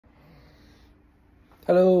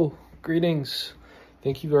Hello, greetings.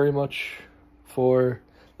 Thank you very much for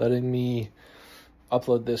letting me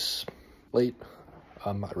upload this late.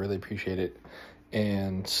 I really appreciate it.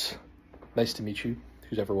 And nice to meet you,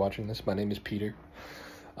 who's ever watching this. My name is Peter.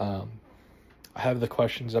 I have the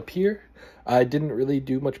questions up here. I didn't really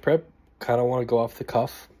do much prep. Kind of want to go off the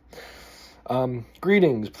cuff.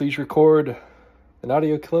 Greetings. Please record an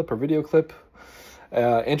audio clip or video clip.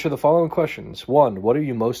 Answer the following questions. 1. What are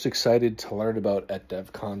you most excited to learn about at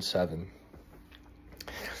Devcon 7?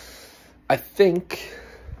 I think,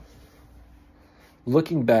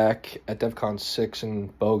 looking back at Devcon 6 in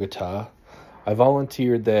Bogota, I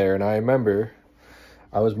volunteered there, and I remember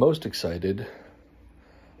I was most excited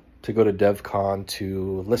to go to Devcon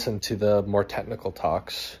to listen to the more technical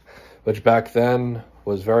talks, which back then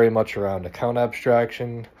was very much around account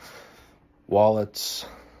abstraction, wallets,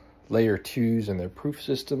 layer 2s and their proof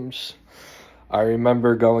systems. I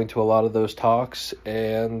remember going to a lot of those talks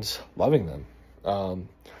and loving them.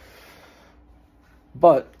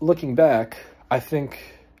 But looking back, I think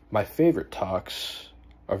my favorite talks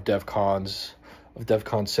of Devcon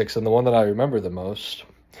 6 and the one that I remember the most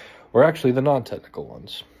were actually the non-technical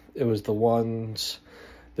ones. It was the ones,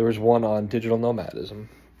 there was one on digital nomadism,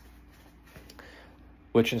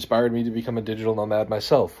 which inspired me to become a digital nomad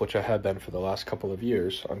myself, which I have been for the last couple of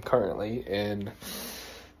years. I'm currently in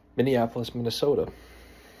Minneapolis, Minnesota.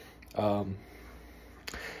 The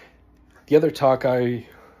other talk I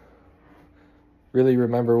really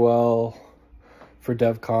remember well for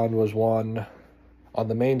Devcon was one on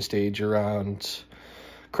the main stage around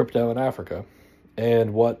crypto in Africa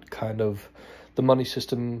and what kind of the money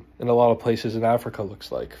system in a lot of places in Africa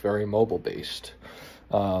looks like, very mobile-based.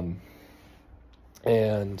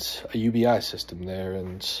 And a UBI system there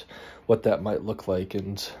and what that might look like.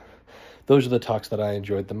 And those are the talks that I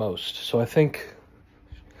enjoyed the most. So I think,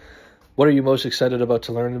 what are you most excited to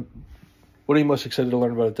learn about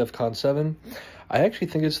at Devcon 7? I actually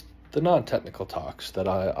think it's the non-technical talks that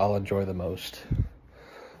I'll enjoy the most.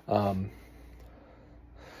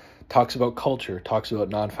 Talks about culture, talks about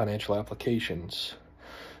non-financial applications.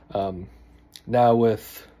 Now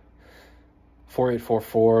with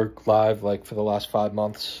 4844 live, like for the last 5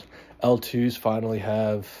 months, L2s finally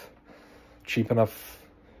have cheap enough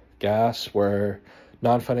gas where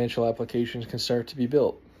non-financial applications can start to be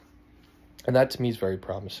built. And that to me is very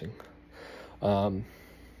promising. So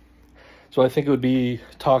I think it would be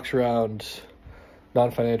talks around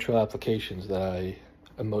non-financial applications that I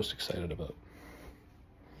am most excited about.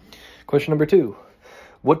 Question number 2.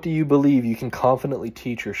 What do you believe you can confidently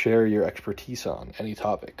teach or share your expertise on? Any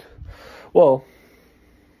topic. Well,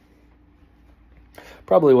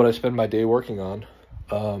 probably what I spend my day working on.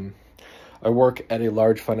 I work at a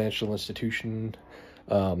large financial institution,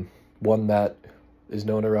 one that is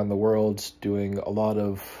known around the world, doing a lot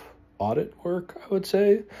of audit work, I would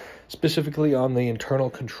say, specifically on the internal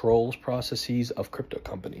controls processes of crypto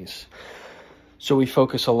companies. So we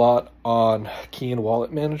focus a lot on key and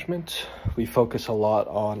wallet management. We focus a lot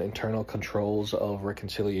on internal controls of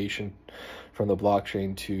reconciliation from the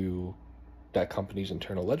blockchain to that company's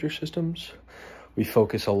internal ledger systems. We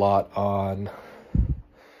focus a lot on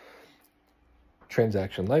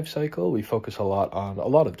transaction lifecycle. We focus a lot on a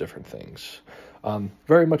lot of different things.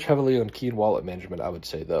 Very much heavily on key and wallet management, I would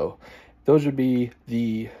say, though. Those would be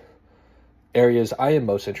the areas I am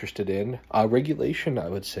most interested in. Regulation, I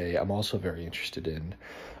would say, I'm also very interested in.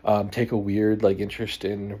 Take a weird interest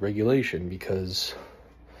in regulation because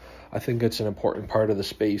I think it's an important part of the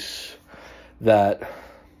space that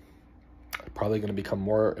probably going to become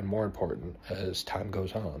more and more important as time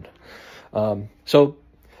goes on. So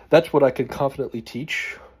that's what I could confidently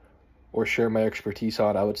teach or share my expertise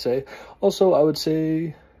on, I would say. Also, I would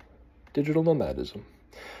say digital nomadism.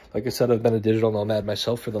 Like I said, I've been a digital nomad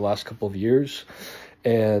myself for the last couple of years,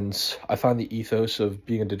 and I find the ethos of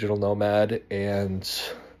being a digital nomad and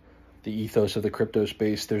the ethos of the crypto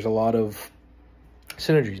space, there's a lot of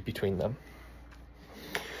synergies between them.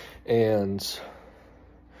 And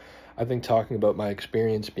I think talking about my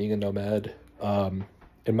experience being a nomad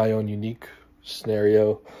in my own unique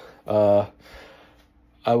scenario,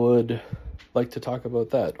 I would like to talk about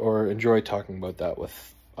that or enjoy talking about that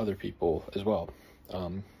with other people as well.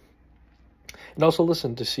 And also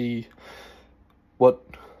listen to see what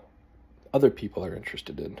other people are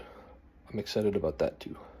interested in. I'm excited about that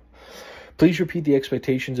too. Please repeat the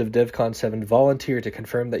expectations of Devcon 7. Volunteer to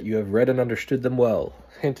confirm that you have read and understood them well.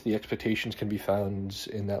 Hint, the expectations can be found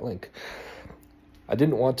in that link. I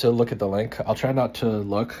didn't want to look at the link. I'll try not to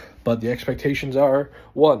look, but the expectations are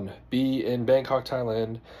 1. Be in Bangkok,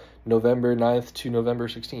 Thailand, November 9th to November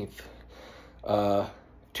 16th.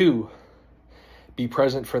 2. be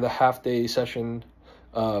present for the half-day session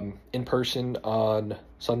in person on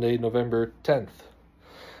Sunday, November 10th.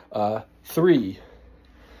 3,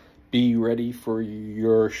 be ready for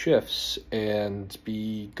your shifts and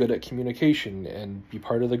be good at communication and be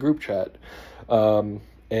part of the group chat,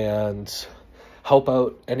 and help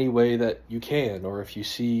out any way that you can, or if you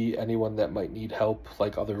see anyone that might need help,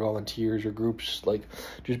 like other volunteers or groups, like,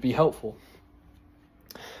 just be helpful.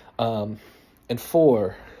 And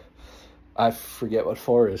 4, I forget what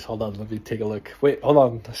 4 is. Hold on, let me take a look. Wait, hold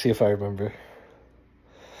on, let's see if I remember.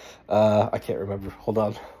 I can't remember. Hold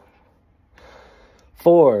on.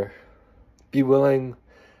 4, be willing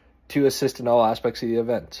to assist in all aspects of the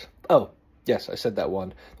event. Oh, yes, I said that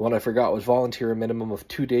one. The one I forgot was volunteer a minimum of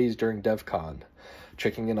 2 days during Devcon,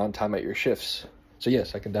 checking in on time at your shifts. So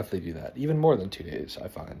yes, I can definitely do that. Even more than 2 days, I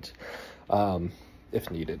find, if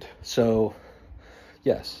needed. So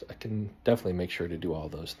yes, I can definitely make sure to do all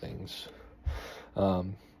those things.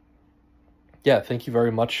 Yeah, thank you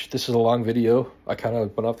very much. This is a long video. I kind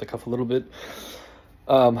of went off the cuff a little bit.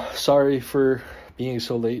 Sorry for being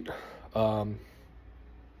so late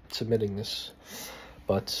submitting this,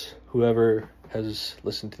 but whoever has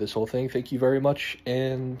listened to this whole thing, thank you very much,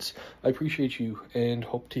 and I appreciate you and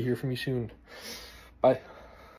hope to hear from you soon. Bye.